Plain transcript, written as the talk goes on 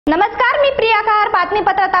नमस्कार, मी प्रियाकार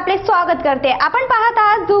बातमीपत्रात आपले स्वागत करते। आपण पाहत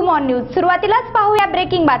आहात झूम ऑन न्यूज। सुरुवातीलाच पाहूया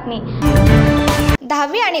ब्रेकिंग बातमी।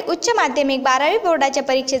 10वी आणि उच्च माध्यमिक 12वी बोर्डाच्या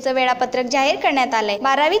परीक्षेचं वेळापत्रक जाहीर करण्यात आलंय।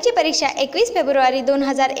 12वीची परीक्षा 21 फेब्रुवारी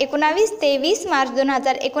 2019 ते 20 मार्च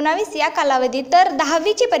 2019 या कालावधीत, तर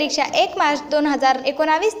 10वीची परीक्षा 1 मार्च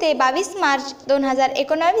 2019 ते 22 मार्च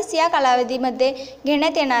 2019 या कालावधीमध्ये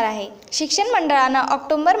घेण्यात येणार आहे। शिक्षण मंडळानं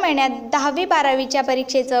ऑक्टोबर महिन्यात 10वी 12वीच्या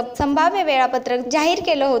परीक्षेचं संभाव्य वेळापत्रक जाहीर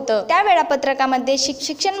केलं होतं। त्या वेळापत्रकामध्ये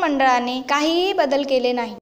शिक्षण मंडळाने काहीही बदल केले नाही।